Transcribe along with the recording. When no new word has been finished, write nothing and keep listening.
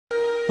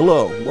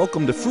Hello,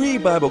 welcome to Free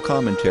Bible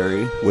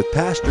Commentary with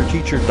Pastor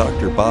Teacher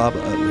Dr. Bob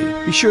Utley.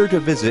 Be sure to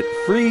visit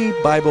Free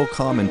Bible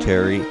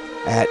Commentary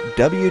at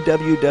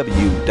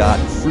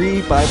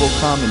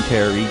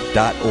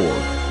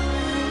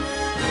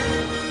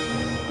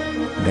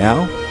www.freebiblecommentary.org.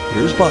 Now,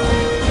 here's Bob.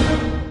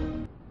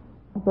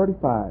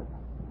 35.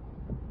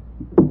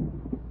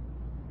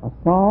 A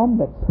psalm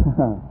that's,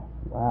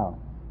 wow.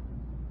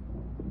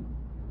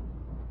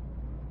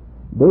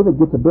 David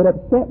gets a bit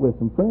upset with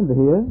some friends of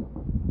his,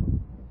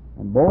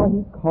 and boy,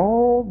 he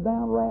calls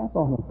down wrath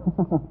on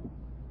them.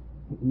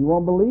 You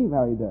won't believe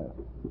how he does.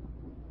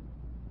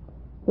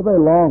 It's a very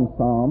long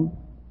psalm.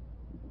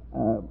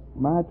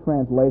 My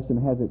translation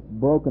has it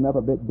broken up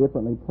a bit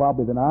differently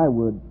probably than I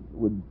would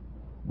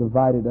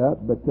divide it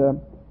up, but if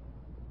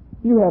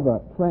you have a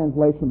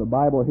translation of the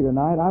Bible here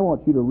tonight, I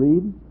want you to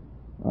read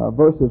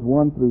verses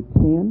 1 through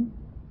 10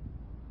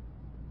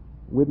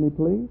 with me,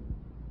 please.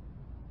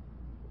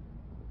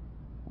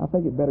 I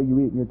think it better you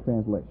read it in your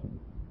translation.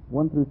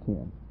 1 through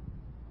 10.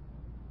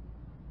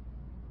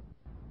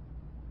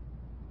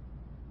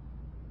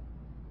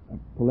 A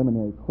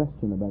preliminary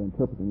question about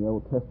interpreting the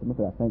Old Testament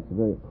that I think is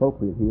very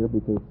appropriate here,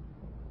 because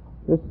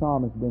this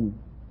psalm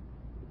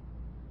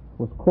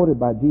was quoted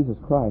by Jesus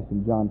Christ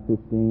in John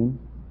 15.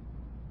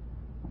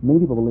 Many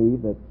people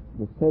believe that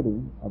the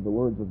setting of the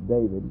words of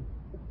David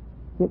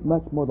fit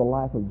much more the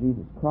life of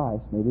Jesus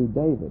Christ than they do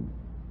David.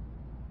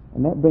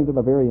 And that brings up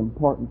a very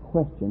important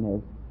question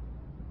as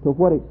to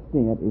what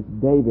extent is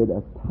David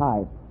a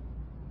type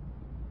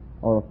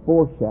or a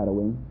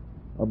foreshadowing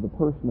of the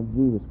person of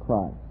Jesus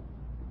Christ.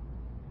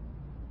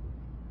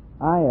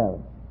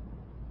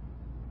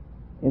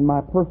 In my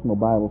personal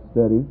Bible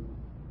study,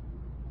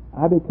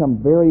 I become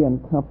very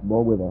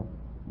uncomfortable with a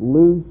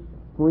loose,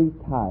 free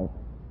type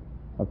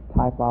of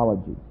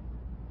typology.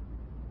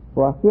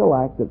 For I feel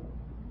like that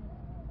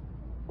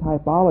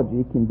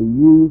typology can be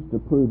used to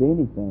prove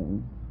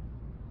anything,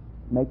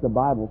 make the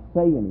Bible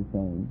say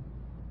anything,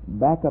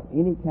 back up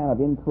any kind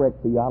of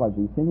incorrect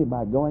theology simply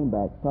by going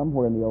back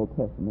somewhere in the Old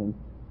Testament,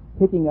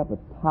 picking up a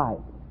type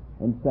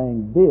and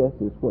saying this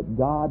is what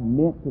God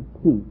meant to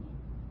teach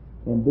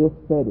in this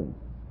setting.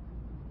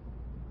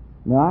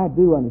 Now, I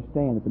do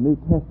understand that the New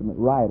Testament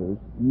writers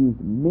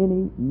used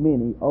many,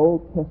 many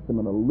Old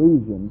Testament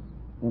allusions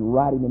in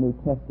writing the New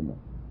Testament.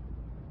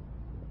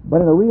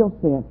 But in a real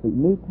sense, the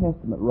New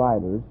Testament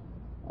writers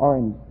are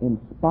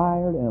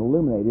inspired and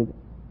illuminated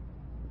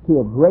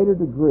to a greater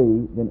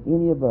degree than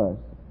any of us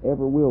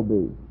ever will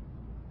be.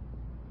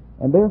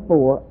 And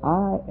therefore,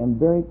 I am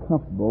very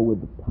comfortable with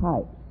the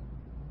types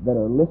that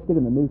are listed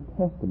in the New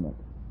Testament,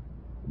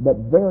 but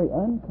very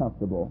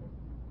uncomfortable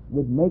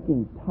with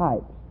making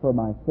types for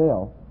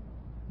myself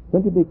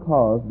simply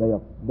because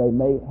they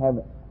may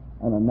have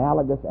an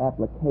analogous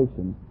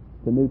application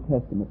to New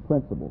Testament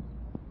principles.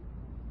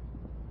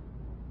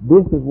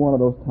 This is one of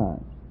those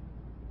times.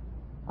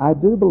 I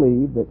do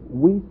believe that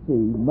we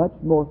see much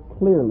more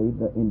clearly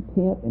the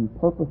intent and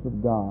purpose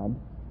of God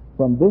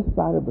from this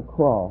side of the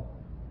cross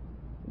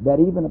that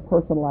even a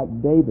person like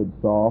David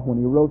saw when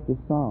he wrote this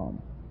psalm.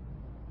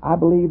 I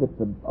believe that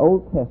the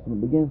Old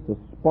Testament begins to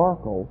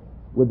sparkle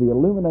with the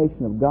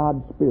illumination of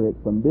God's Spirit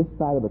from this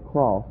side of the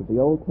cross that the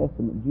Old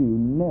Testament Jew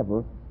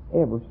never,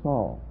 ever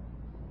saw.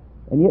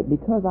 And yet,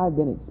 because I've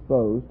been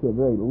exposed to a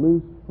very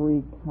loose,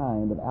 free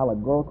kind of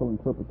allegorical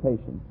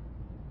interpretation,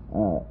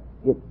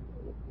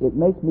 it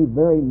makes me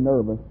very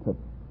nervous to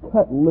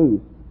cut loose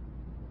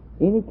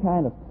any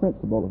kind of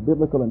principle of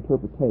biblical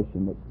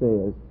interpretation that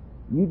says,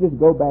 you just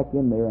go back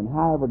in there and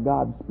however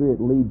God's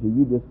Spirit leads you,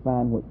 you just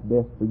find what's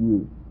best for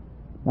you.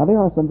 Now,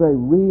 there are some very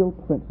real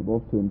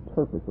principles to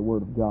interpret the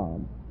Word of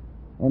God.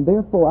 And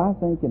therefore, I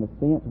think, in a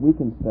sense, we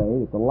can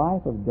say that the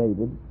life of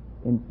David,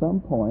 in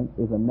some point,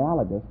 is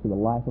analogous to the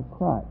life of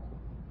Christ.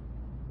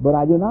 But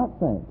I do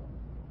not think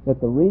that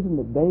the reason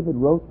that David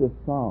wrote this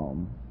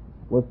psalm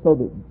was so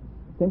that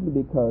simply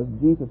because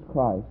Jesus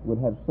Christ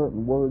would have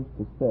certain words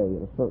to say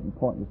at a certain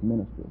point in his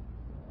ministry.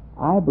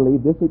 I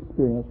believe this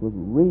experience was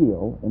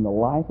real in the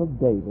life of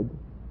David,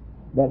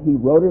 that he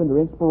wrote it under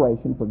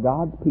inspiration for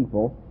God's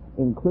people,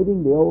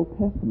 including the Old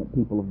Testament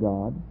people of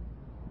God.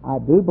 I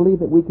do believe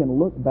that we can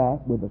look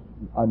back with a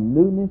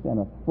newness and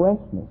a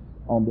freshness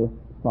on this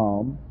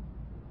psalm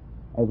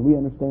as we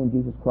understand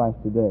Jesus Christ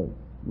today.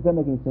 Does that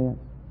make any sense?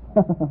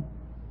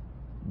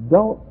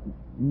 Don't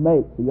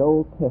make the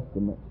Old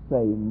Testament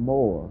say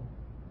more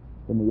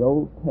than the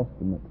Old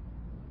Testament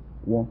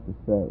wants to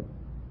say.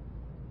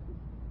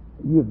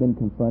 You have been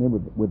confronted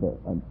with a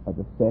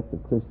sect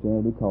of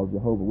Christianity called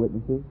Jehovah's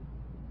Witnesses.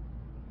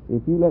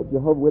 If you let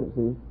Jehovah's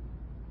Witnesses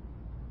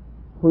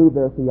prove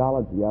their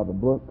theology out of the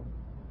book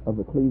of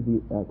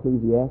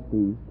Ecclesiastes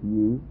to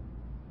you,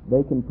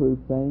 they can prove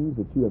things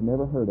that you have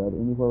never heard of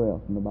anywhere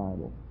else in the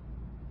Bible.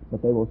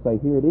 But they will say,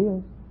 here it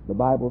is. The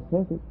Bible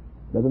says it.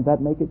 Doesn't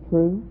that make it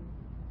true?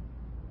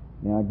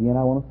 Now again,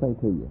 I want to say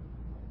to you,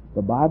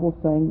 the Bible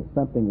saying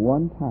something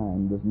one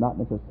time does not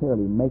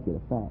necessarily make it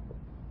a fact.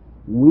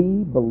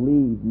 We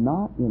believe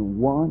not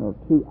in one or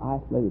two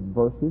isolated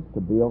verses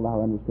to build our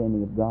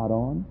understanding of God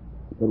on,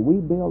 but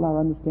we build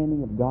our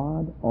understanding of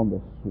God on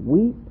the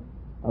sweep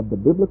of the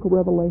biblical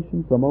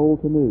revelation from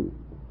Old to New.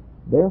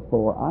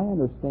 Therefore, I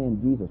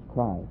understand Jesus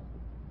Christ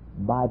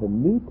by the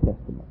New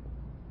Testament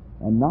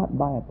and not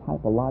by a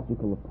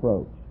typological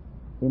approach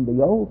in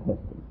the Old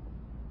Testament,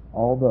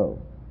 although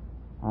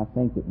I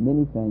think that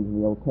many things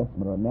in the Old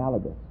Testament are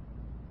analogous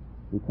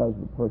because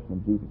of the person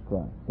of Jesus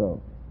Christ.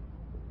 So,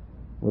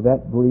 with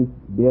that brief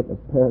bit of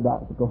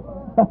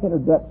paradoxical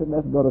introduction,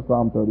 let's go to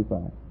Psalm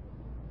 35.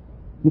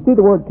 You see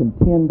the word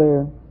contend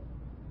there?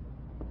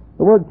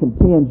 The word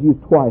contend is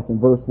used twice in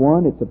verse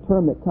 1. It's a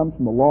term that comes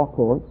from the law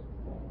courts.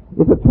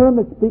 It's a term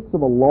that speaks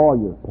of a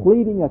lawyer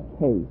pleading a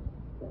case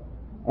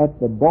at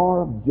the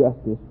bar of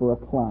justice for a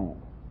client.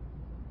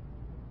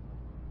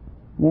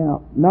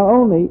 Now, not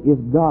only is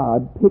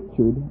God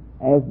pictured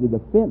as the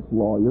defense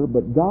lawyer,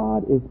 but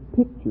God is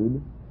pictured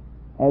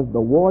as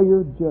the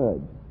warrior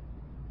judge.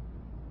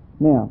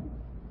 Now,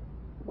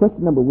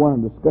 question number one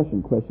on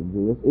discussion questions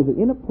is it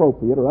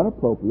inappropriate or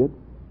unappropriate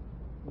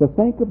to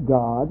think of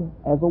God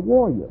as a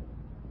warrior?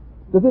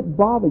 Does it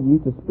bother you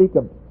to speak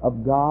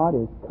of God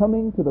as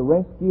coming to the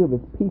rescue of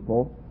His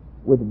people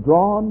with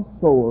drawn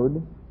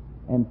sword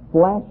and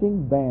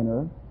flashing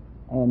banner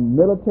and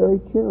military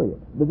chariot?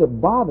 Does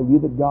it bother you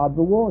that God's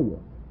a warrior?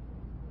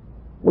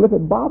 Well, if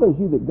it bothers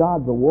you that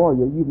God's a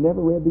warrior, you've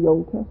never read the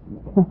Old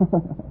Testament.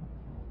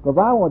 Because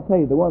I want to tell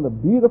you that one of the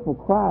beautiful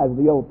cries of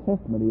the Old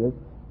Testament is,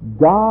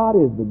 God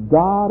is the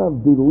God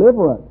of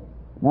deliverance.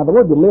 Now, the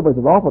word deliverance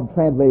is often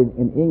translated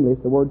in English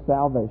the word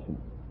salvation.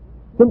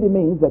 Simply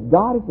means that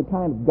God is the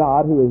kind of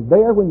God who is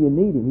there when you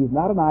need Him. He's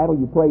not an idol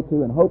you pray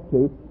to and hope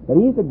to, but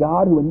He's a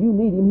God who, when you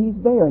need Him, He's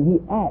there and He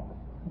acts.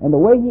 And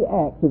the way He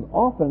acts is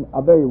often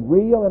a very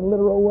real and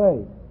literal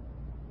way.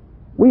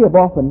 We have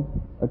often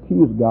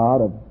accused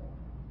God of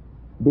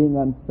being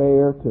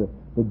unfair to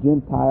the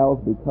Gentiles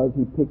because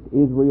He picked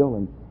Israel,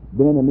 and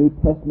then in the New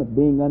Testament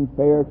being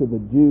unfair to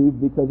the Jews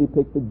because He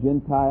picked the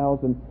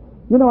Gentiles. And,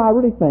 you know, I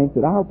really think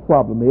that our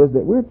problem is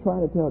that we're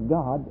trying to tell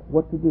God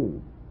what to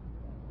do.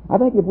 I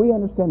think if we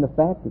understand the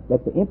fact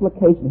that the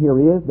implication here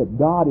is that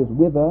God is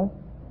with us,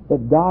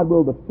 that God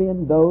will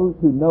defend those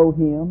who know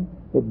Him,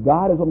 that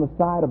God is on the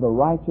side of the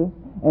righteous,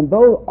 and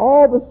though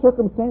all the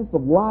circumstances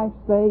of life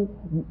say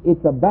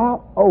it's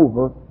about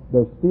over,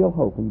 there's still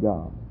hope in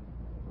God.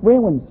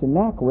 Friend, when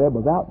Sennacherib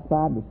was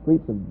outside the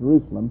streets of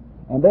Jerusalem,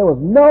 and there was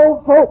no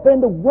hope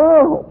in the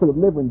world for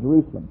delivering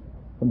Jerusalem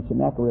from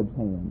Sennacherib's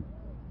hands,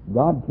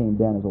 God came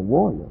down as a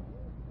warrior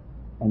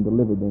and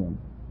delivered them.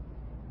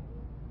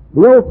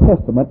 The Old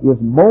Testament is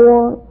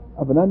more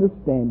of an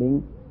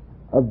understanding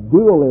of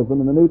dualism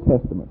in the New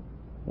Testament.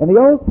 In the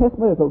Old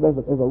Testament,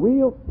 there's a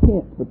real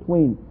tense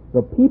between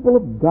the people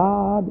of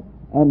God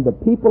and the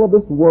people of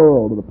this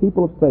world, or the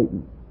people of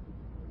Satan.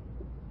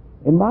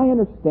 In my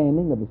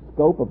understanding of the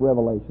scope of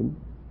Revelation,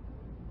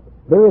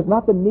 there is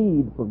not the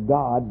need for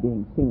God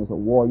being seen as a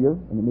warrior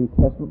in the New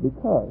Testament,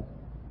 because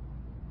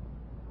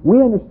we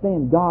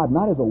understand God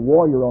not as a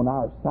warrior on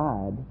our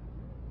side.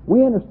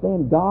 We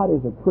understand God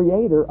as a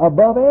creator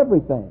above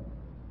everything.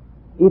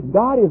 If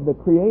God is the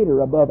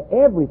creator above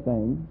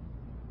everything,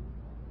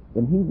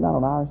 then He's not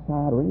on our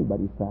side or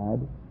anybody's side.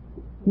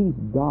 He's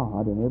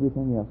God, and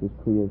everything else is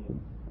creation.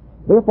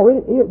 Therefore,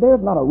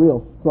 there's not a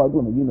real struggle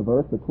in the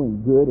universe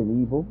between good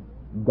and evil,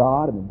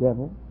 God and the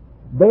devil.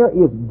 There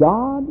is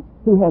God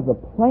who has a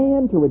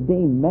plan to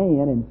redeem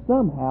man, and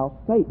somehow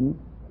Satan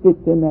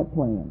fits in that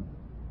plan.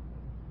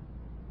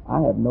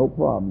 I have no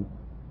problem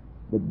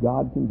that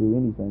God can do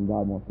anything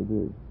God wants to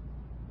do.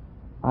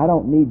 I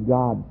don't need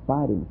God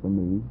fighting for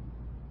me,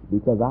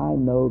 because I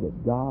know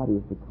that God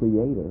is the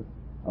creator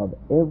of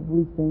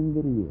everything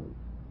that is.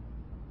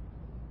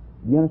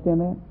 Do you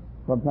understand that?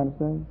 What I'm trying to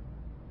say?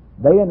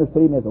 They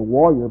understood Him as a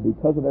warrior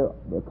because of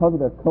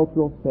their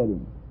cultural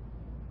setting.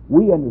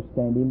 We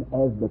understand Him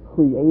as the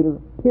creator,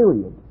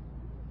 period,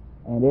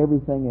 and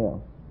everything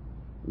else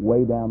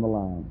way down the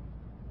line.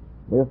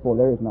 Therefore,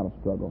 there is not a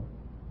struggle.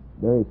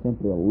 There is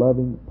simply a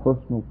loving,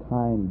 personal,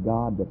 kind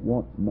God that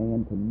wants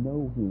man to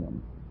know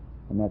Him.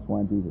 And that's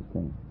why Jesus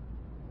came.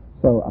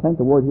 So I think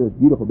the word here is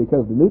beautiful,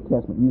 because the New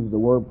Testament uses the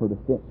word for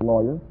defense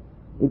lawyer.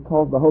 It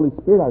calls the Holy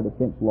Spirit our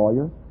defense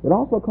lawyer. It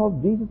also calls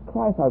Jesus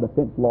Christ our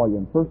defense lawyer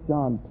in 1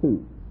 John 2.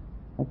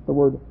 That's the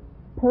word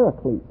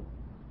paraclete.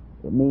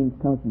 It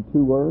comes from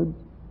two words,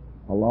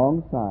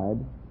 alongside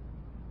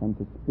and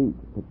to speak,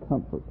 to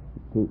comfort,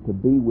 to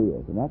be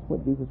with. And that's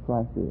what Jesus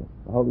Christ is,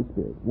 the Holy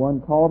Spirit. One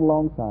called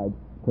alongside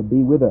to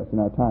be with us in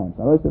our times.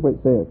 Now notice what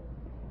it says.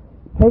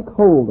 Take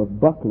hold of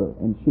buckler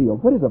and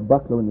shield. What is a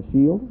buckler and a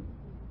shield?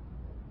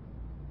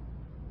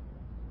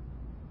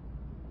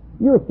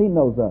 You ever seen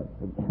those?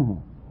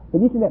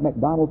 Have you seen that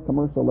McDonald's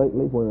commercial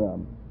lately where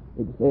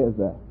it says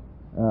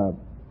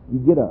you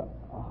get a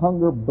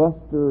hunger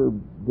buster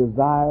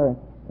desire,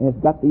 and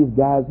it's got these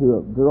girls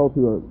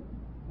who are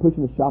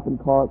pushing the shopping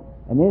cart,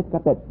 and then it's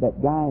got that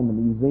guy in the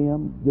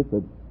museum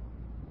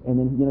and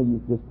then you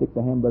just stick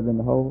the hamburger in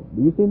the hole.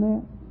 Have you seen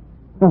that?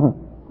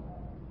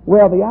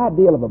 Well, the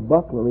ideal of a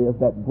buckler is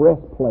that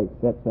breastplate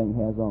that thing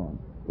has on.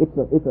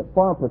 It's a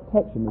form of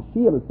protection. The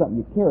shield is something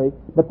you carry,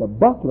 but the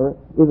buckler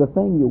is a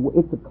thing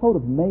it's a coat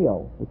of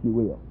mail, if you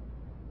will.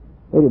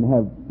 They didn't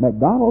have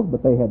McDonald's,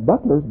 but they had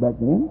bucklers back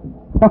then.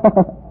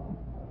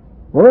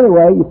 Well,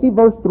 anyway, you see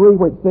verse 3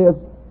 where it says,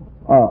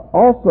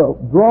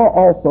 draw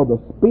also the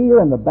spear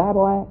and the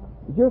battle axe.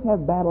 Does yours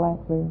have battle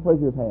axe there? What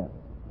does yours have?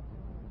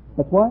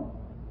 That's what?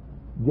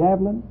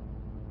 Javelin?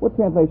 What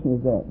translation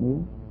is that,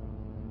 Neil?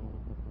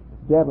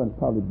 Javelin's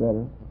probably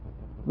better.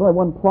 There's only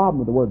one problem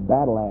with the word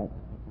battle axe.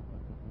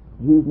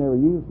 Jews never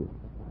used it.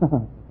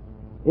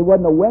 It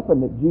wasn't a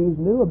weapon that Jews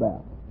knew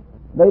about.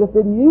 They just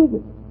didn't use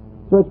it.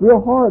 So it's real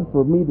hard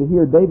for me to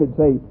hear David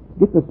say,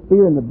 get the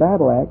spear and the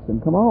battle axe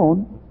and come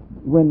on,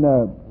 when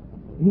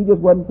he just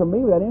wasn't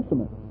familiar with that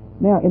instrument.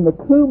 Now, in the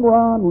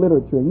Qumran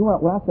literature,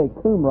 when I say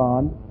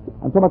Qumran,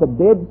 I'm talking about the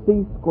Dead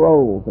Sea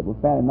Scrolls that were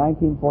found in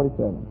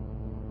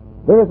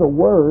 1947. There's a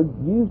word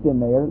used in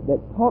there that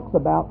talks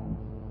about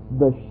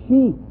the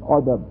sheath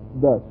or the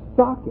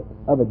socket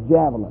of a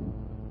javelin.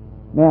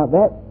 Now,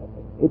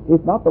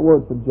 it's not the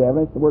word for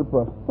javelin, it's the word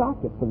for a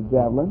socket for the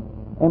javelin,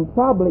 and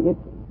probably it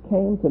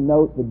came to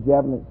note the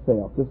javelin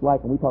itself. Just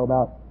like when we talk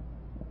about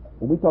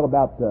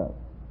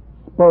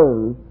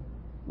spurs,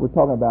 we're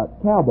talking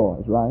about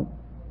cowboys, right?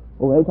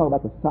 Well, when they talk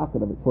about the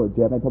socket of it for a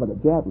javelin, they talk about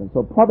the javelin.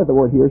 So probably the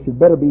word here should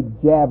better be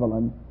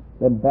javelin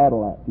than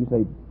battle axe. You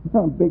say,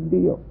 big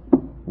deal.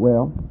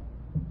 Well,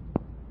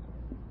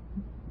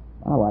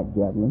 I like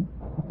javelin.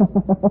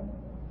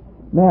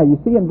 Now, you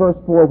see in verse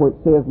 4 where it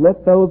says,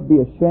 let those be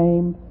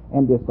ashamed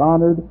and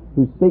dishonored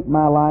who seek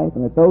my life,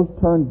 and let those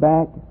turn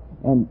back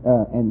and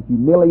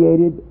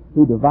humiliated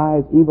who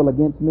devise evil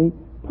against me.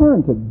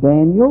 Turn to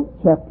Daniel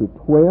chapter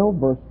 12,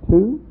 verse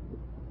 2.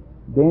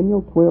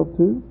 Daniel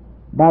 12:2.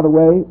 By the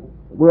way,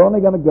 we're only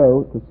going to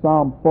go to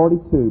Psalm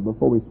 42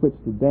 before we switch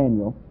to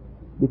Daniel,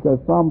 because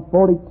Psalm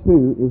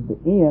 42 is the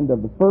end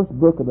of the first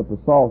book of the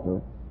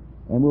Psalter,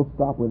 and we'll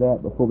stop with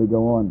that before we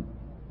go on.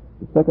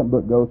 The second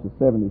book goes to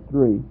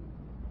 73.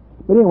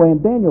 But anyway,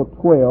 in Daniel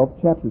 12,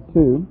 chapter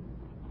 2,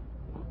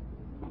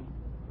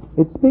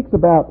 it speaks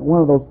about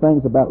one of those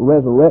things about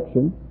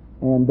resurrection,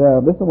 and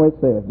listen to what it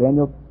says,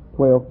 Daniel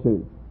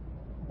 12:2.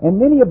 And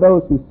many of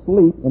those who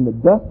sleep in the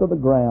dust of the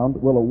ground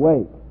will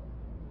awake,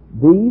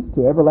 these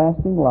to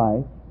everlasting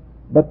life,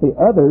 but the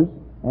others,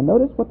 and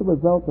notice what the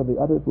result of the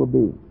others will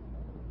be,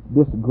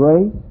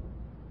 disgrace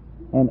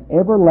and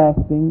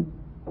everlasting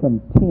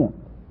contempt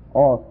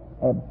or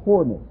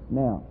abhorrence.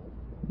 Now,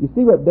 you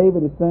see what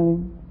David is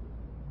saying?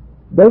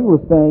 David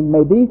was saying,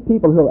 may these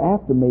people who are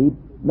after me,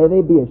 may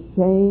they be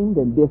ashamed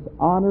and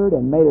dishonored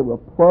and made a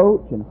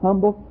reproach and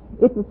humble.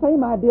 It's the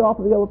same idea off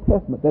of the Old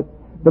Testament, that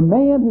the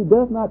man who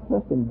does not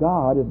trust in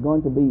God is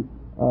going to be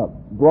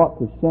brought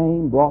to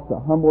shame, brought to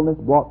humbleness,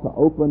 brought to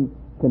open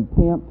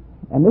contempt.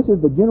 And this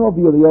is the general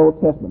view of the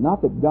Old Testament.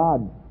 Not that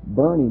God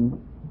burn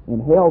him in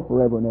hell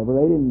forever and ever.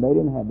 They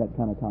didn't have that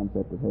kind of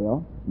concept of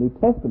hell. New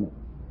Testament,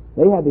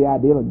 they had the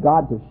idea of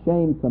God to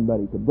shame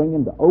somebody, to bring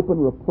him to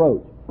open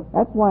reproach.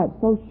 That's why it's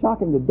so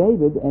shocking to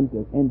David and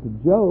to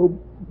Job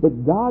that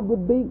God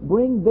would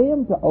bring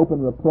them to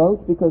open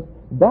reproach, because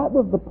that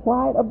was the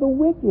plight of the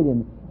wicked.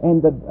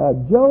 And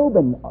Job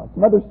and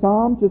some other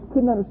Psalms just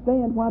couldn't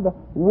understand why the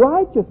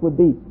righteous would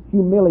be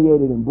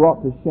humiliated and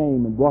brought to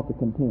shame and brought to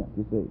contempt,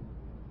 you see.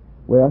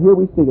 Well, here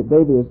we see that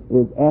David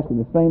is asking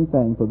the same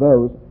thing for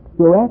those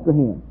who are after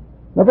him.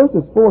 Now,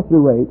 verses 4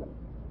 through 8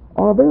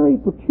 are a very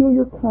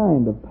peculiar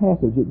kind of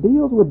passage. It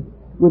deals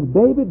with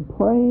David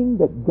praying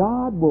that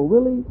God will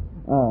really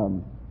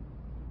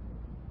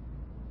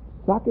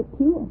sock it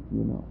to him,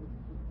 you know.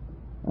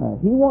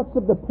 He wants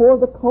them to pour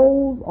the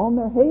coals on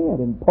their head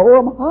and pour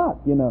them hot,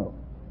 you know.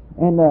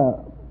 And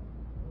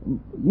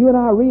you and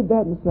I read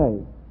that and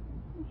say,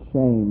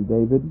 shame,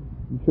 David.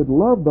 You should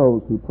love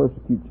those who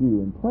persecute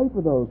you and pray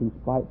for those who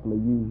spitefully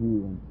use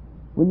you. And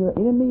when your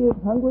enemy is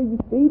hungry, you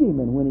feed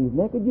him. And when he's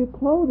naked, you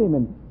clothe him.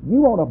 And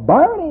you want to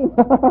burn him.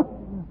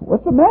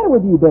 What's the matter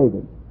with you,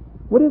 David?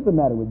 What is the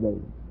matter with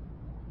David?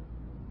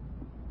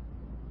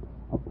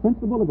 A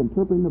principle of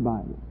interpreting the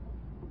Bible.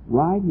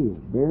 Right here.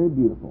 Very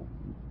beautiful.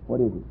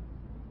 What is it?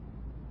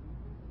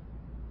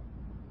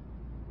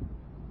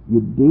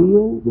 You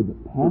deal with the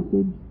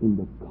passage in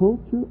the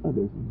culture of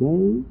its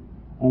day,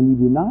 and you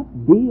do not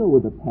deal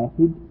with the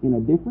passage in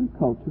a different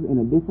culture, in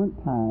a different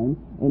time,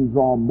 and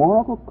draw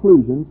moral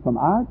conclusions from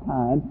our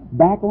time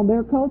back on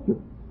their culture.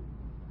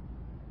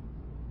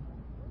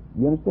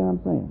 You understand what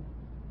I'm saying?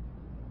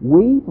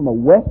 We, from a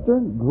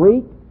Western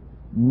Greek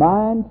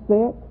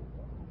mindset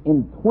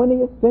in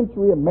 20th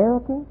century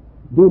America,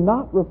 do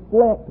not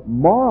reflect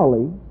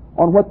morally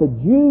on what the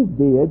Jews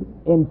did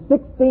in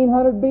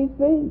 1600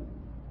 BC.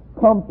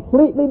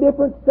 Completely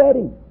different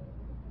setting.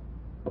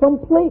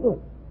 Completely.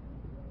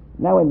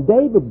 Now, in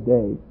David's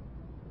day,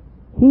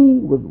 he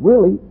was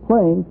really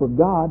praying for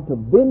God to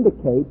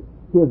vindicate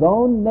his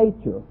own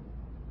nature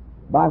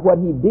by what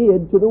he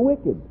did to the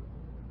wicked.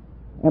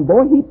 And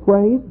boy, he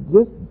prays,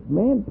 just,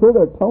 man, pull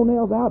their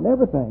toenails out and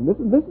everything. This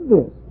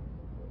is.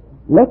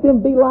 Let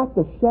them be like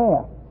the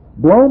shaft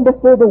blown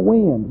before the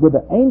wind, with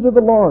the angel of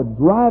the Lord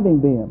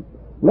driving them.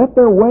 Let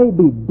their way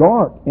be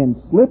dark and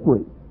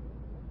slippery.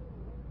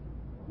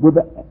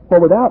 For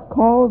without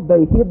cause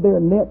they hid their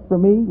net for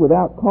me.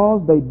 Without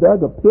cause they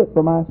dug a pit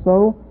for my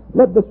soul.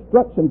 Let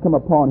destruction come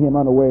upon him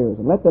unawares,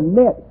 and let the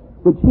net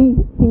which he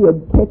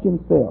hid catch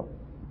himself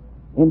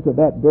into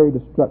that very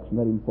destruction.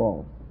 Let him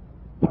fall.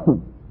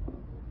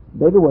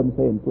 David wasn't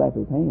saying slap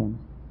his hands.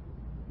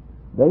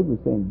 David was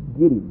saying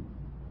get him.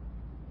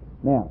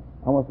 Now,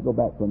 I want us to go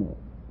back for a minute.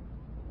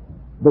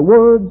 The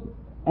words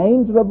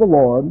angel of the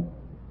Lord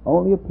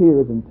only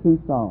appears in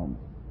 2 Psalms.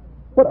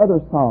 What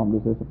other Psalm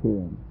does this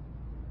appear in?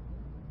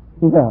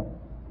 Yeah,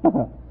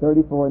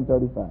 34 and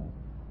 35.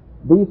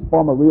 These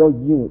form a real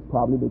unit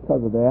probably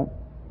because of that.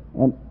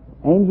 And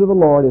angel of the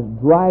Lord is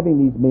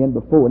driving these men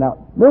before. Now,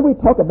 remember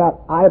we talk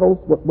about idols,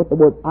 what the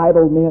word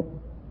idol meant?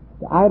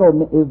 The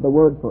idol is the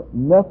word for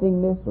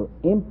nothingness or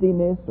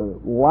emptiness or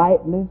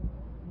lightness.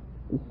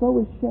 And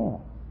so is chaff.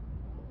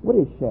 What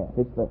is chaff?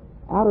 It's the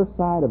outer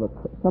side of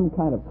some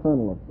kind of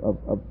kernel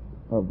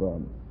of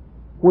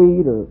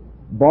wheat or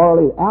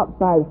barley, the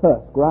outside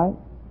husk, right?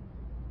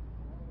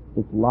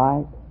 It's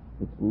light,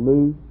 it's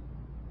loose,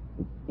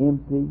 it's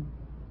empty.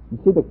 You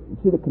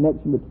see the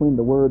connection between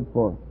the word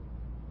for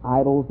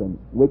idols and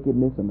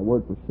wickedness and the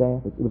word for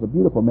chaff? It was a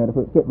beautiful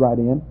metaphor. It fit right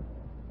in.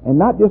 And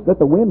not just let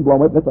the wind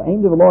blow it, let the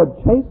angel of the Lord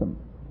chase them.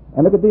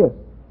 And look at this.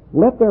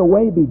 Let their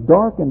way be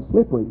dark and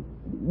slippery.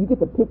 You get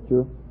the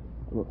picture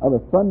of a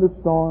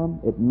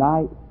thunderstorm at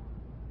night,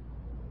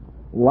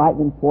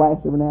 lightning flash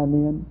every now and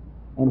then,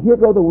 and here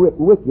go the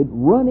wicked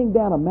running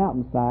down a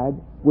mountainside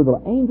with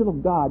an angel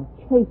of God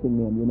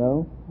chasing them, you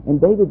know. And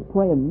David's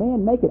praying,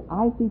 man, make it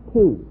icy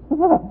too.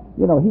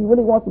 You know, he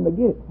really wants them to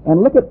get it.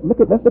 And let's look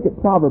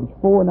at Proverbs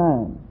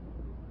 4:9.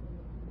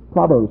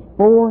 Proverbs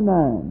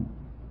 4:9.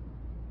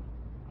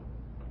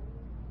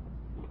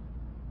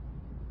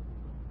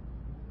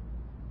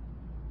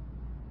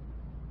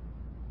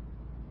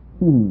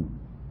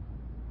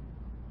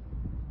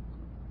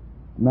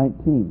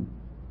 19.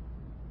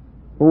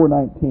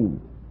 4:19.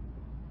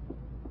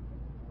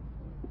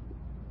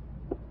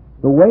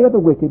 The way of the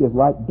wicked is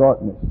like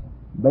darkness.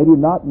 They do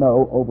not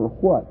know over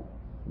what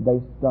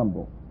they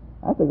stumble.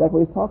 That's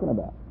exactly what he's talking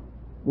about.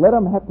 Let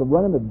them have to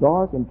run in the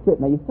dark and trip.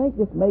 Now, you think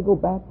this may go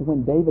back to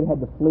when David had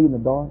to flee in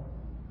the dark?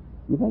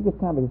 You think it's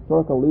kind of a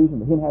historical allusion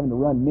to him having to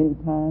run many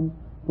times,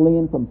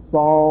 fleeing from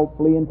Saul,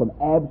 fleeing from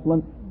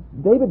Absalom?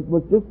 David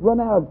was just run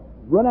out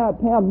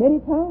of town many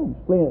times,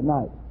 fleeing at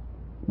night.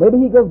 Maybe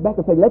he goes back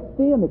and says, let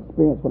them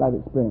experience what I've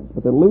experienced.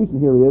 But the allusion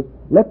here is,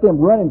 let them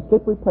run in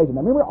slippery places.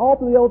 Now, remember all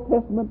through the Old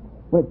Testament,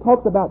 when it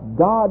talks about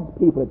God's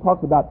people, it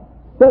talks about,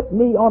 set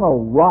me on a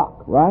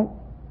rock, right?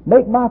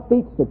 Make my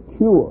feet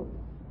secure.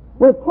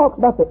 When it talks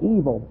about the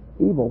evil,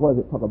 what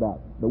does it talk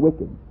about? The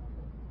wicked.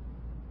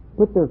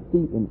 Put their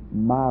feet in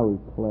miry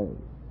clay.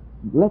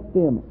 Let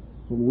them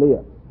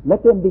slip.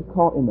 Let them be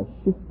caught in the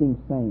shifting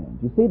sand.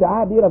 You see, the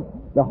idea of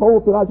the whole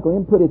theological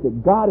input is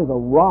that God is a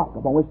rock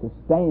upon which to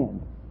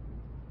stand.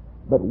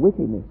 But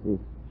wickedness is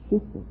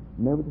shifting,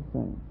 never the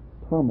same.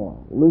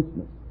 Turmoil,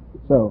 looseness.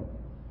 So,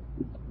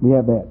 we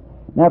have that.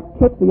 Now,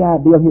 catch the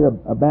idea here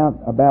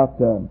about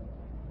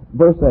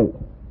verse 8.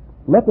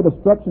 Let the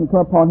destruction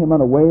come upon him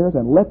unawares,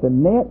 and let the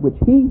net which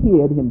he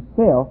hid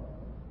himself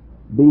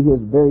be his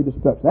very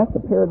destruction. That's the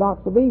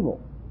paradox of evil.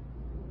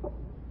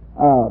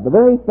 The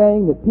very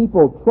thing that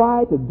people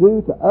try to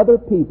do to other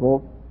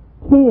people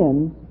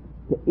tends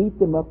to eat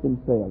them up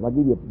themselves. I'll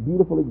give you a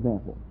beautiful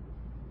example.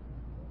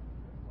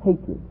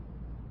 Hatred.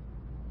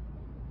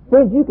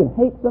 Friends, you can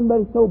hate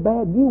somebody so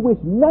bad you wish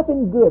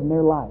nothing good in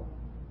their life.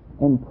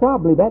 And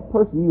probably that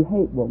person you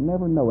hate will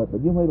never know it, but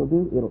you know what it'll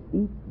do? It'll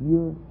eat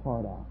your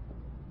heart out.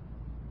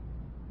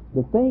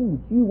 The thing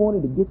that you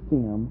wanted to get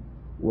them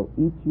will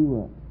eat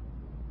you up.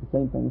 The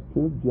same thing is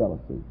true of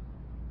jealousy.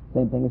 The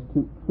same thing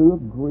is true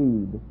of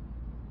greed.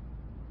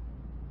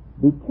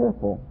 Be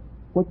careful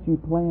what you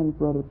plan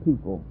for other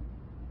people,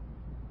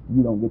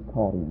 you don't get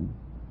caught in.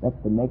 That's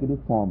the negative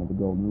form of the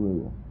golden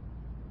rule.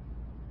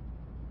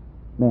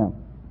 Now,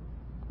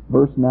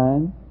 verse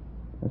 9,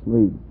 let's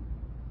read.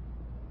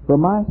 For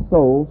my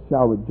soul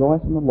shall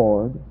rejoice in the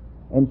Lord,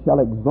 and shall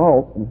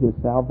exult in his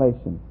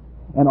salvation.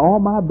 And all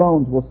my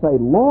bones will say,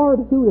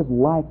 Lord, who is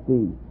like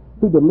thee,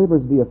 who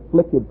delivers the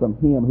afflicted from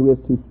him who is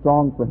too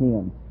strong for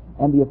him,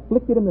 and the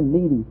afflicted and the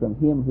needy from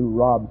him who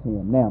robs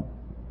him. Now,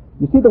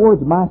 you see the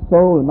words my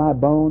soul and my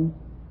bones?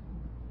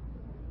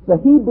 The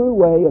Hebrew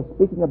way of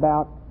speaking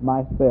about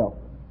myself.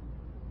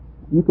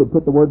 You could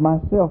put the word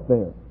myself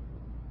there.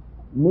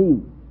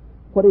 Me.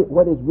 What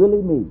is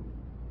really me?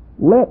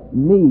 Let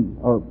me,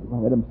 or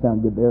well, that doesn't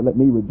sound good there, let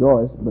me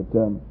rejoice, but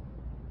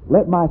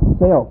let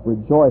myself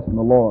rejoice in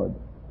the Lord.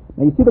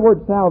 Now you see the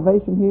word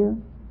salvation here?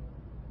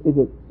 Is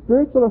it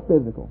spiritual or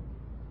physical?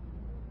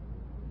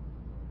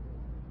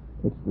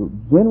 It's the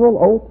general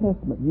Old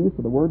Testament use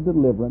of the word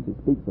deliverance. It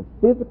speaks of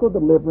physical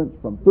deliverance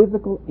from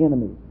physical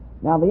enemies.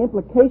 Now the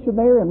implication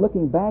there in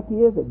looking back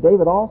is that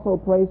David also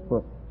prays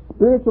for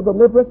spiritual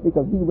deliverance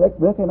because he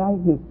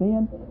recognizes his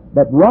sin.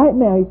 But right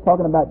now he's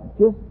talking about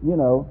just,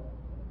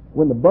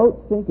 when the boat's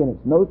sinking,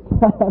 it's no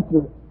time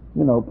to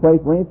pray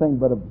for anything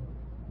but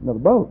another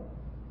boat.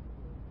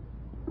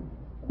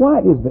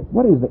 What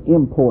is the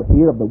import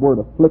here of the word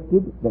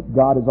afflicted, that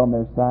God is on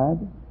their side?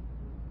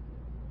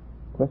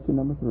 Question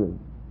number 3.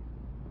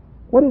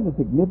 What is the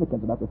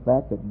significance about the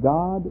fact that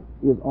God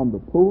is on the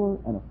poor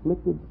and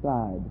afflicted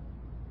side?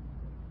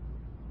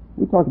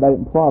 We talked about it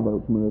in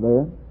Proverbs when we were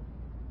there.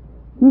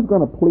 Who's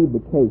going to plead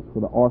the case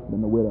for the orphan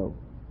and the widow?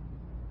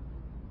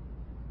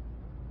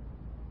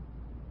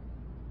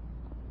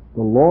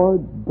 The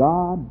Lord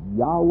God,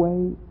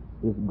 Yahweh,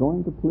 is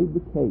going to plead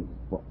the case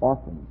for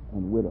orphans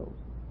and widows.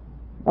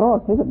 I don't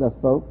want to say that to us,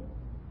 folks.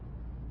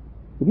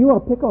 If you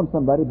want to pick on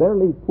somebody, better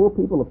leave poor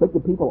people,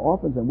 afflicted people,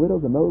 orphans and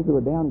widows, and those who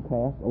are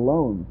downcast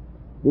alone.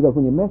 Because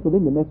when you mess with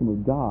them, you're messing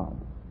with God.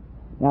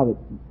 Now,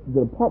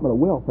 the Department of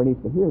Welfare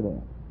needs to hear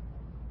that.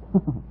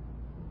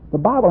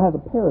 The Bible has a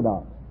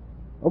paradox,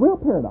 a real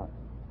paradox.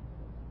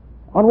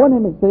 On one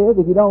hand, it says,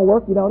 if you don't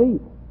work, you don't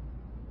eat.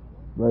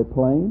 Very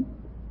plain.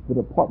 The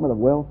Department of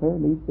Welfare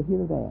needs to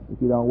hear that.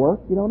 If you don't work,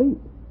 you don't eat.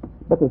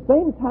 But at the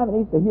same time it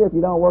needs to hear, if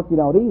you don't work, you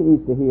don't eat, it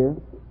needs to hear,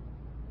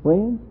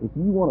 friends, if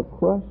you want to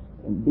crush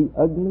and be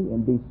ugly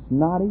and be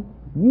snotty,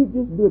 you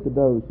just do it to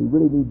those who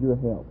really need your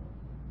help.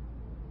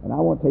 And I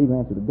want to tell you the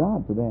answer to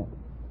God for that.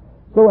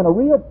 So in a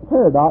real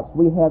paradox,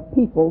 we have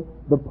people,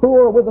 the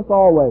poor are with us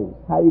always.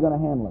 How are you going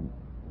to handle them?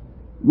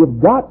 You've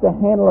got to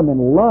handle them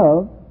in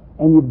love,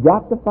 and you've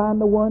got to find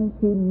the ones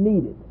who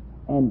need it.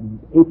 And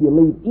if you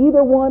leave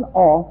either one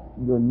off,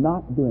 you're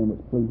not doing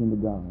what's pleasing to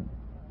God.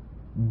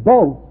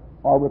 Both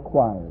are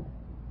required.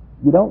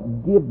 You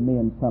don't give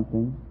men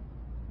something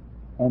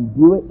and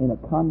do it in a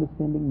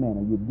condescending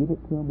manner. You give it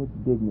to them with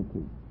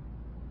dignity.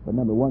 But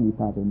number one, you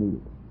find they need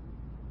it.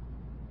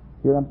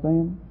 Hear what I'm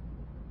saying?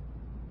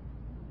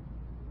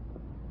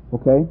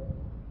 Okay,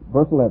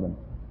 verse 11.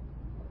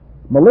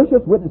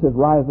 Malicious witnesses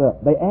rise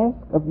up. They ask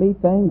of me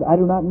things I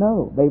do not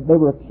know. They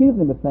were accusing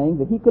him of things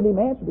that he couldn't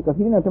even answer because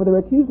he didn't understand what they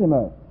were accusing him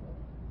of.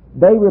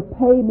 They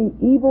repay me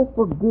evil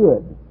for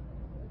good,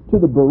 to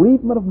the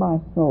bereavement of my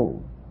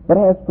soul. But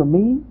as for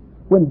me,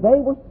 when they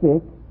were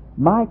sick,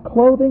 my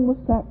clothing was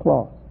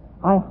sackcloth.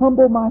 I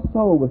humbled my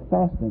soul with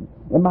fasting,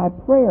 and my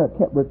prayer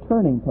kept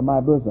returning to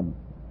my bosom.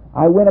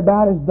 I went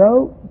about as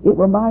though it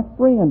were my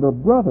friend or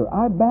brother.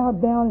 I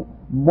bowed down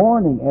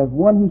mourning as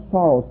one who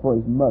sorrows for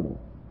his mother.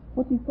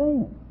 What's he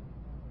saying?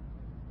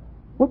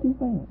 What's he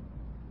saying?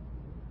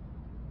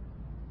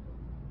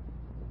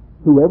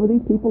 Whoever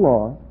these people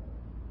are,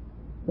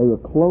 they were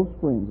close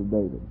friends of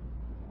David.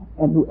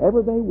 And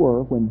whoever they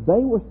were, when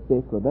they were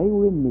sick or they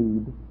were in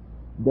need,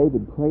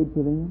 David prayed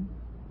for them.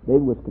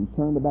 David was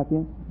concerned about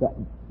them. That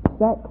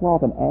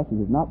sackcloth and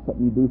ashes is not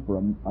something you do for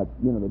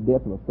the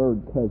death of a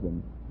third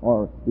cousin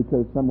or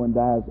because someone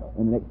dies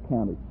in the next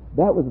county.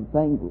 That was a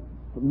thing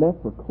left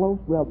for close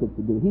relatives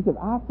to do. He said,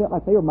 I felt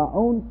like they were my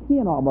own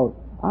kin almost.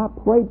 I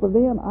prayed for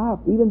them. I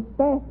even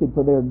fasted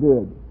for their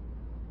good.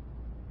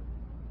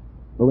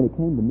 But when it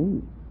came to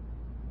me,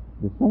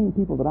 the same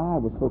people that I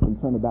was so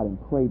concerned about and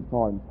prayed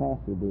for and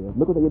fasted with,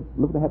 look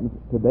what happened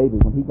to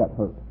David when he got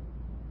hurt.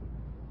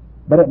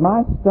 But at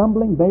my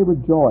stumbling they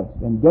rejoiced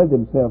and gathered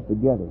themselves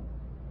together.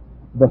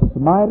 The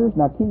smiters,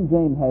 now King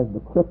James has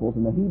the cripples,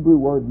 and the Hebrew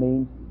word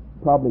means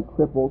probably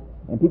cripples,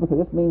 and people say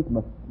this means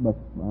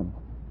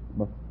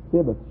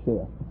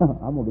Mephibosheth.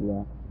 I'm going to get it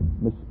out.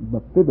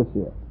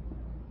 Mephibosheth.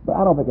 But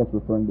I don't think that's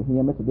referring to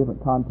him. It's a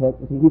different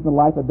context. He's in the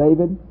life of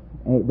David,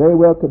 and it very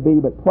well could be,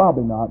 but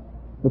probably not.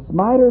 The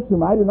smiters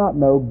whom I do not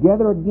know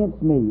gather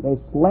against me. They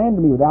slander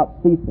me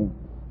without ceasing.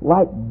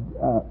 Like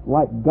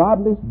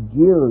godless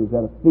jeerers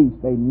at a feast,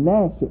 they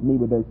gnash at me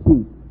with their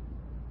teeth.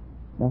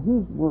 Now,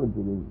 whose words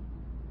are these?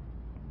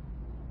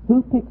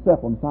 Who picks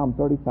up on Psalm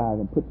 35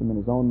 and puts them in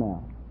his own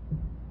mouth?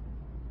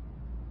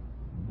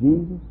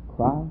 Jesus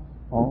Christ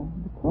on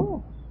the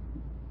cross.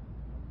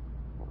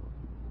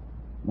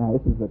 Now,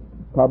 this is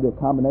probably a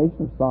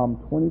combination of Psalm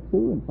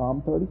 22 and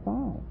Psalm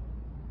 35.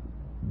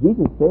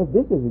 Jesus says,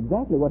 this is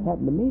exactly what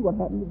happened to me, what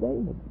happened to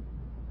David.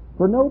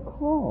 For no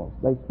cause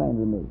they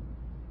slander me.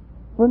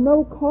 For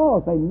no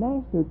cause they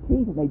gnash their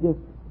teeth and they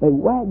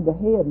wag the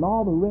head and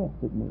all the rest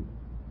at me.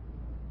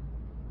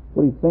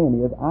 What he's saying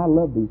is, I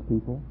love these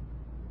people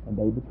and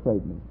they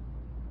betrayed me.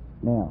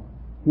 Now,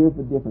 here's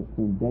the difference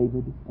between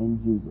David and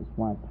Jesus,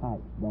 why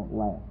types don't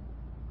last.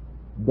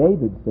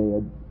 David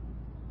said,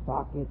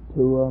 sock it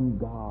to them,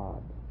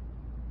 God.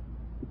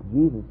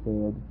 Jesus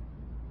said,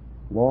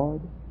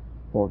 Lord,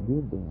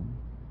 forgive them,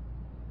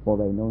 for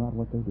they know not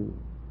what they do.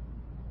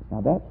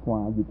 Now that's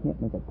why you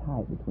can't make a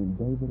type between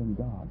David and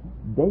God.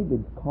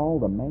 David's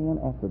called a man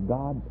after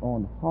God's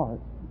own heart,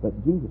 but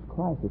Jesus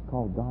Christ is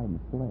called God in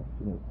the flesh.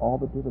 And there's all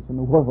the difference in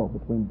the world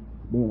between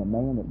being a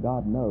man that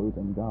God knows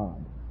and God.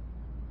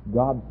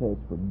 God says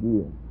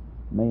forgive.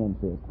 Man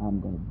says I'm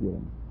going to get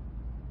him.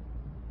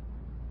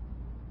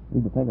 We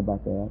need to think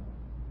about that.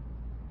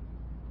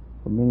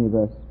 For many of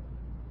us,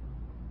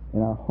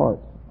 in our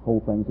hearts,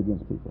 hold things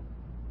against people.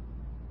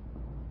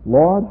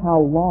 Lord, how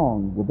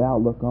long wilt thou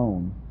look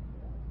on?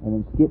 And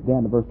then skip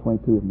down to verse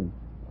 22 with me.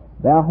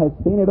 Thou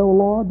hast seen it, O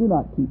Lord, do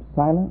not keep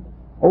silent.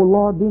 O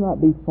Lord, do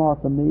not be far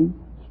from me.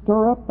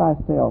 Stir up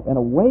thyself and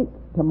awake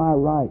to my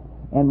right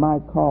and my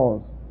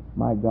cause,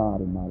 my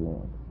God and my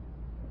Lord.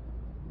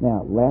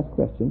 Now, last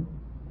question.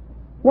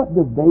 What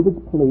does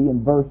David's plea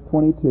in verse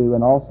 22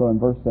 and also in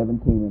verse 17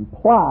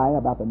 imply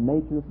about the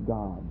nature of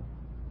God?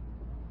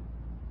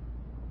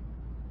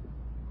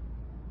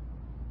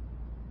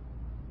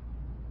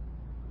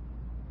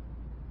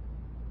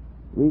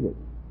 Read it.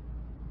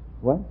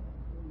 What?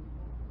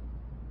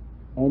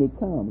 And he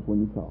comes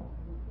when you call.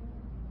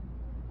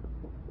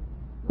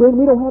 Friend,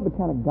 we don't have the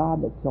kind of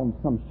God that's on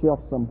some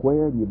shelf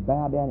somewhere and you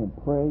bow down and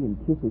pray and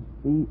kiss his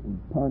feet and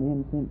turn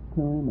incense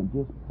to him and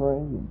just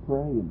pray and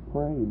pray and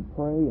pray and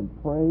pray and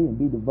pray and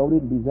be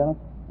devoted and be zealous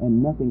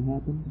and nothing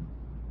happens.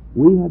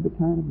 We have the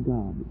kind of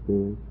God that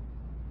says,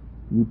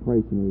 you pray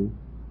to me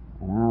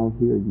and I'll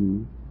hear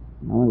you.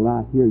 Not only will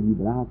I hear you,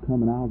 but I'll come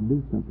and I'll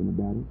do something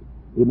about it.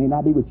 It may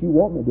not be what you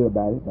want me to do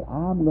about it, but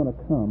I'm going to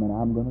come and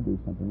I'm going to do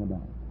something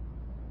about it.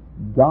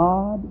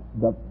 God,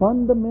 the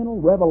fundamental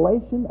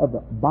revelation of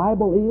the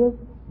Bible is,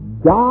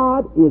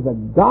 God is a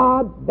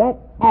God that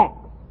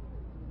acts.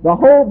 The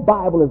whole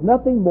Bible is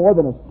nothing more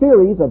than a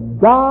series of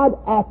God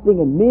acting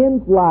in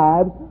men's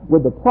lives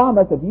with the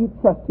promise if you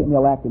trust Him,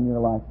 He'll act in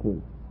your life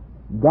too.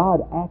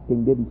 God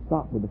acting didn't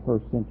stop with the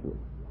first century.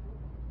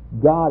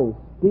 God is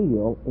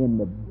still in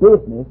the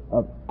business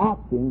of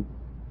acting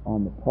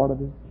on the part of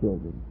His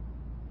children.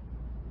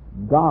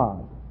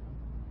 God,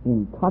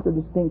 in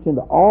contradistinction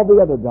to all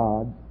the other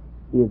gods,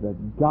 is a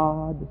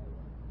God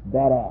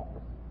that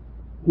acts.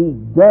 He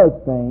does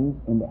things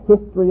in the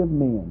history of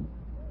men.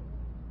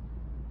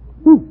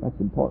 Whew, that's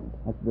important.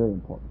 That's very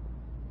important.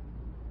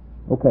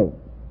 Okay.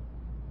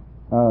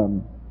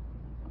 17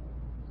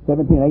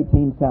 and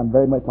 18 sound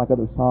very much like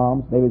other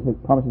Psalms. David says,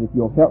 promises, if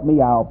you'll help me,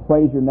 I'll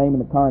praise your name in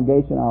the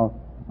congregation. I'll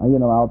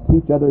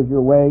teach others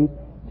your ways.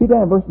 See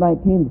down in verse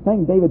 19, the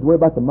thing David's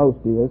worried about the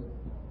most is,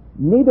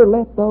 neither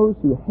let those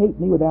who hate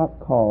me without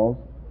cause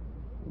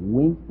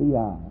wink the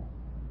eye.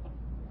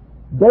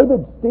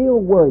 David's still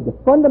worried. The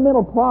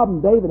fundamental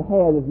problem David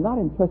has is not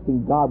in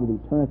trusting God with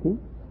eternity,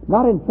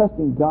 not in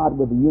trusting God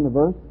with the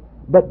universe,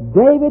 but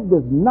David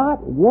does not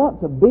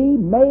want to be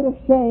made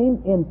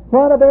ashamed in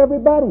front of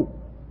everybody.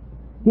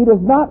 He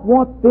does not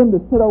want them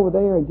to sit over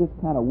there and just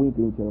kind of wink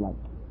at each other like,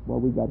 well,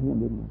 we got him,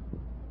 didn't we?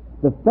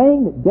 The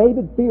thing that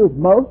David fears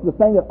most, the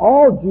thing that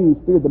all Jews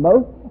fear the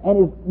most,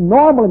 and is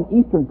normal in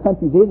Eastern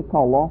countries, is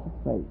called loss of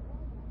faith.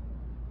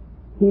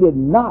 He did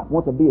not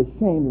want to be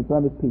ashamed in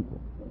front of his people.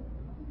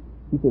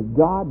 He says,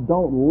 God,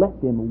 don't let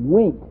them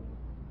wink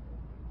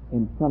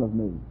in front of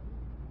me.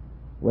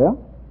 Well,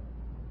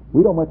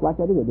 we don't much like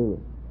that either, do we?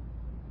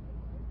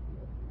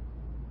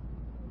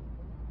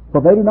 For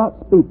they do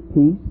not speak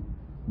peace,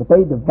 but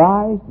they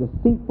devise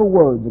deceitful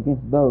words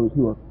against those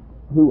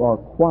who are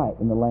quiet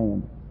in the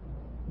land.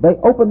 They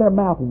open their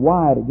mouth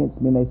wide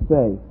against me and they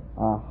say,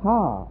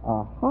 aha,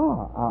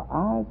 aha, our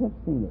eyes have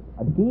seen it.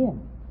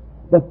 Again,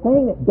 the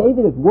thing that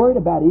David is worried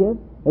about is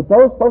that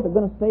those folks are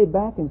going to stay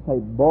back and say,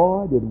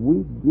 boy, did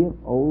we get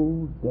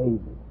old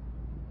David.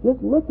 Just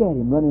look at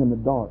him running in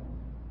the dark.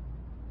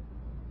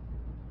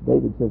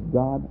 David says,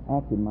 God,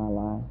 act in my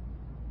life,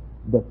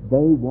 that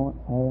they won't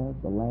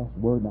have the last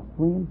word. Now,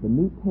 friends, the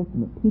New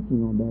Testament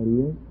teaching on that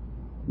is,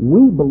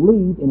 we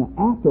believe in an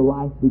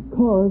afterlife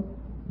because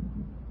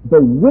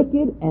the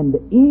wicked and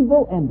the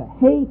evil and the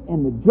hate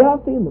and the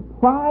jealousy and the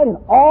pride and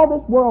all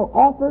this world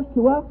offers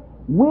to us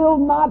will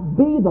not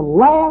be the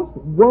last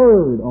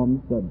word on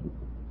the subject.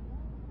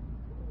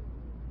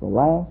 The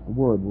last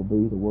word will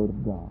be the word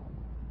of God,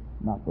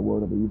 not the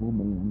word of evil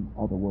men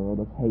or the word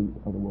of hate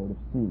or the word of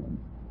sin.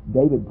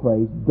 David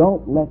prays,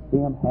 don't let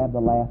them have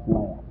the last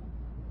laugh.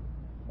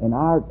 In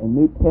our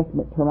New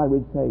Testament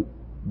terminology, we'd say,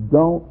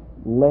 don't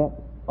let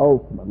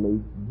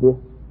ultimately this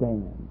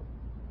stand.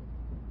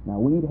 Now,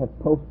 we have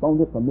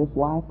postponed it from this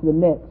life to the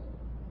next.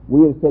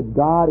 We have said,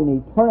 God,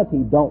 in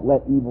eternity, don't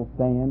let evil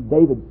stand.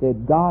 David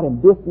said, God,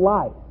 in this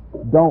life,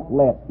 don't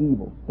let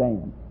evil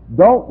stand.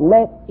 Don't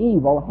let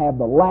evil have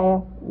the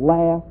last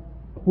laugh,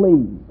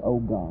 please, oh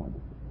God.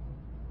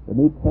 The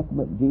New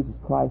Testament, Jesus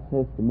Christ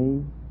says to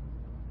me,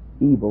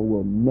 evil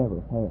will never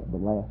have the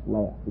last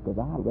laugh, because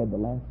I read the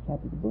last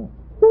chapter of the book.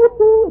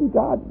 Woo-hoo, and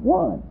God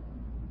won.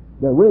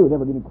 There really was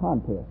never any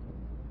contest.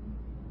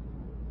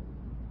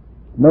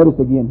 Notice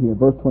again here,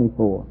 verse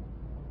 24.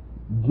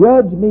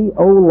 Judge me,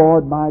 O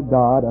Lord my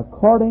God,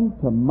 according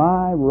to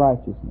my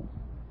righteousness.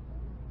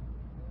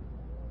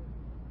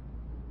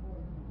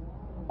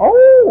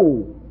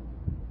 Oh,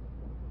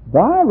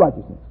 thy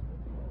righteousness.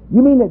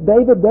 You mean that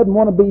David doesn't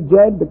want to be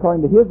judged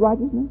according to his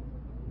righteousness?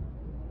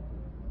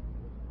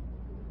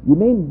 You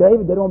mean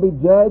David doesn't want to be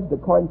judged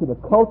according to the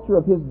culture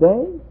of his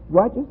day,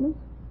 righteousness?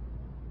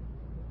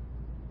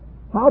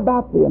 How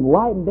about the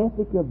enlightened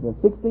ethic of the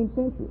 16th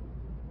century?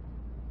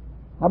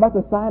 How about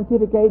the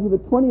scientific age of the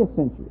 20th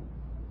century?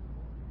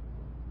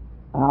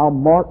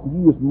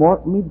 You just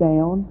mark me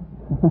down.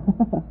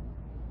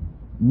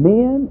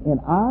 Men in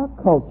our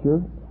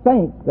culture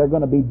think they're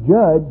going to be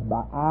judged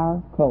by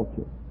our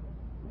culture.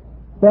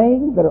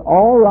 Things that are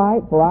all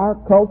right for our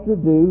culture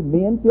to do,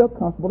 men feel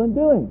comfortable in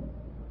doing.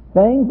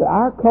 Things that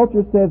our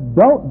culture says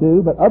don't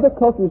do, but other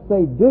cultures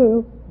say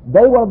do,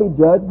 they want to be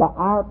judged by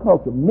our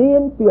culture.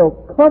 Men feel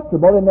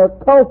comfortable in their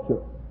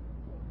culture.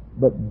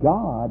 But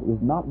God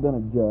is not going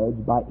to judge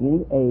by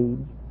any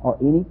age or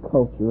any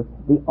culture.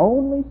 The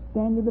only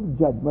standard of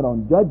judgment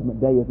on Judgment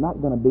Day is not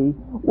going to be,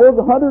 well,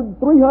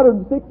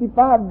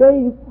 365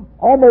 days,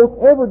 almost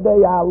every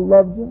day I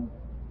loved you.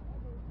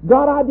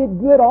 God, I did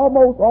good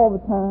almost all the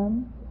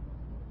time.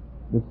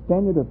 The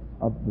standard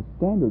the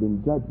standard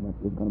in judgment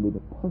is going to be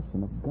the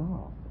person of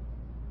God.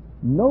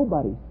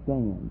 Nobody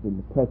stands in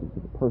the presence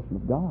of the person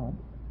of God.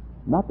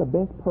 Not the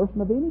best person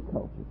of any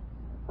culture.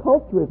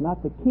 Culture is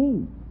not the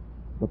key.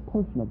 The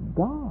person of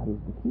God is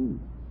the key.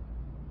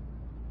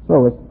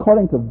 So it's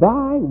according to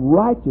thy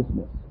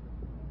righteousness.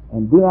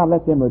 And do not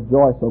let them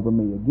rejoice over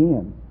me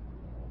again.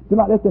 Do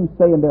not let them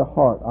say in their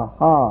heart,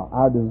 aha,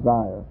 our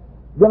desire.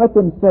 Do not let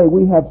them say,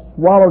 we have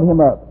swallowed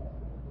him up.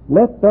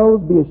 Let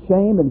those be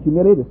ashamed and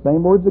humiliated, the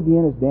same words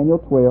again as Daniel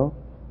 12.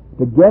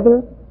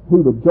 Together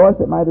who rejoice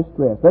at my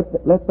distress.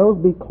 Let those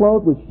be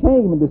clothed with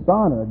shame and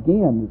dishonor.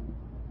 Again,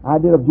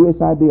 Jewish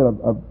idea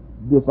of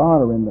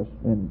dishonor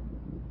in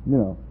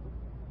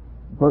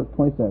verse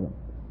 27.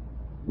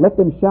 Let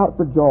them shout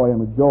for joy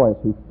and rejoice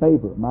who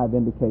favor my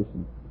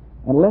vindication.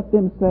 And let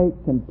them say,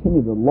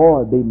 continue, the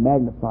Lord be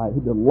magnified,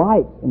 who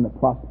delights in the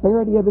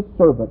prosperity of his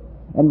servant.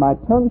 And my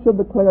tongue shall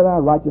declare thy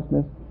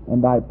righteousness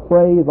and thy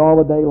praise all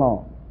the day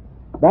long.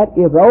 That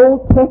is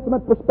Old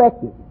Testament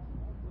perspective.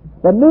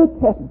 The New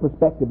Testament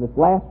perspective, this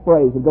last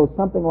phrase, it goes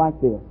something like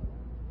this.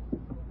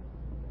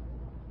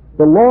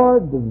 The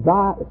Lord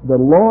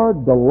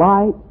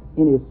delights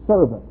in his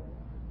servant.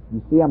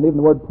 You see, I'm leaving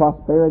the word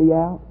prosperity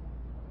out.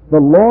 The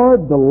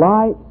Lord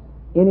delights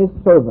in his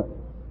servant,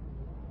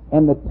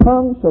 and the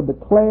tongue shall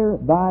declare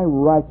thy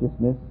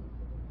righteousness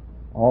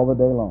all the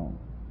day long.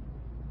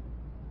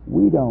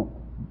 We don't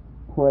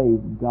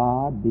praise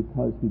God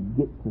because he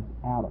gets us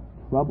out of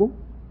trouble.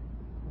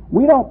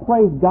 We don't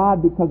praise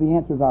God because he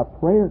answers our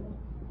prayers.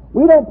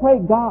 We don't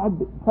praise God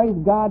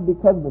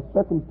because of the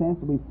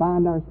circumstances we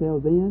find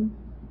ourselves in.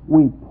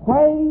 We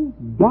praise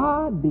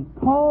God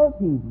because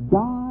he's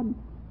God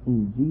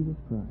in Jesus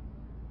Christ.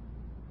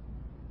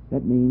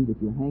 That means if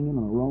you're hanging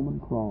on a Roman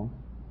cross,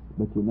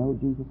 but you know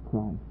Jesus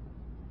Christ,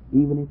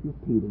 even if you're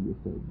Peter, you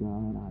say,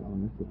 God, I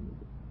don't understand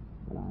it,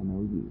 but I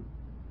know you.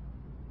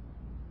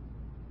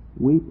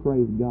 We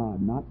praise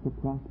God not for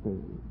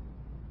prosperity,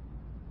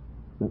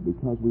 but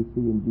because we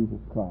see in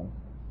Jesus Christ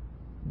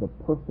the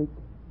perfect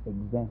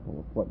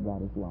example of what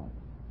God is like.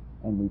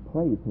 And we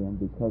praise him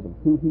because of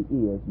who he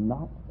is,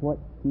 not what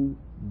he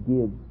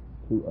gives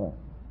to us.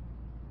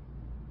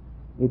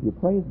 If you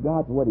praise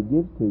God for what he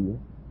gives to you,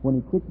 when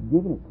he quits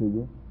giving it to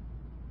you,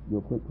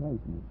 you'll quit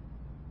praising him.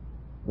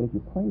 But if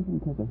you praise him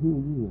because of who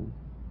he is,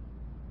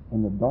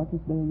 in the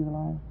darkest day of your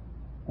life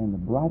and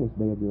the brightest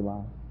day of your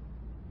life,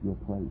 you'll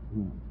praise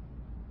him.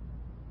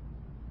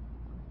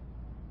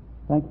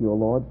 Thank you, O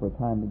Lord, for a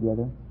time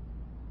together.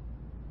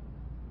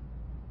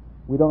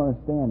 We don't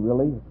understand,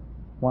 really,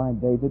 why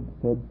David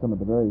said some of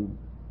the very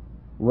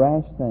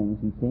rash things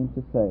he seems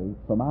to say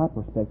from our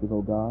perspective,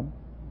 O God.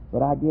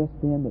 But I guess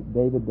then that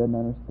David doesn't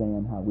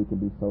understand how we can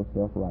be so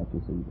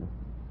self-righteous either.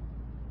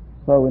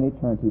 So in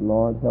eternity,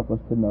 Lord, help us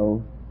to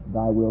know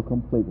thy will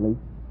completely.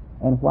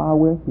 And while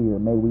we're here,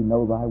 may we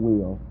know thy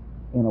will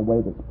in a way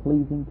that's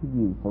pleasing to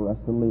you for us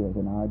to live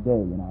in our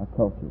day, in our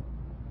culture.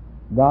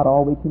 God,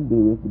 all we can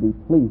do is to be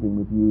pleasing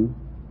with you,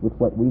 with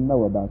what we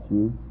know about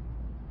you.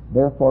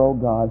 Therefore, O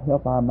God,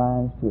 help our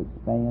minds to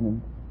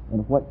expand in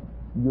what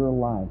you're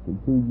like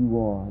and who you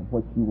are and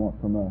what you want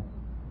from us.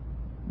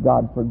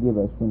 God, forgive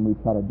us when we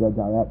try to judge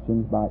our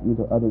actions by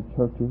either other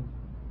churches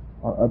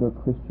or other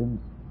Christians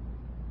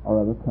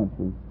or other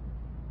countries.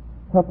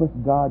 Help us,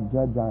 God,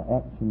 judge our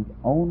actions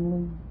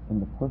only in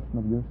the person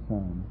of your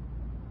Son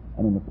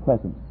and in the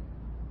presence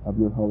of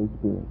your Holy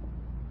Spirit.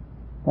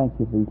 Thank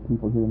you for these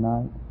people here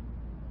tonight.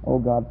 Oh,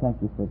 God,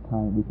 thank you for a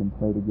time we can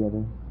pray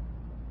together.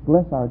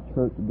 Bless our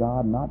church,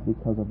 God, not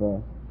because of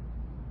us,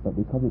 but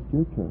because it's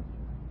your church.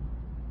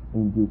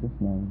 In Jesus'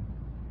 name,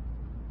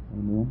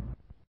 amen.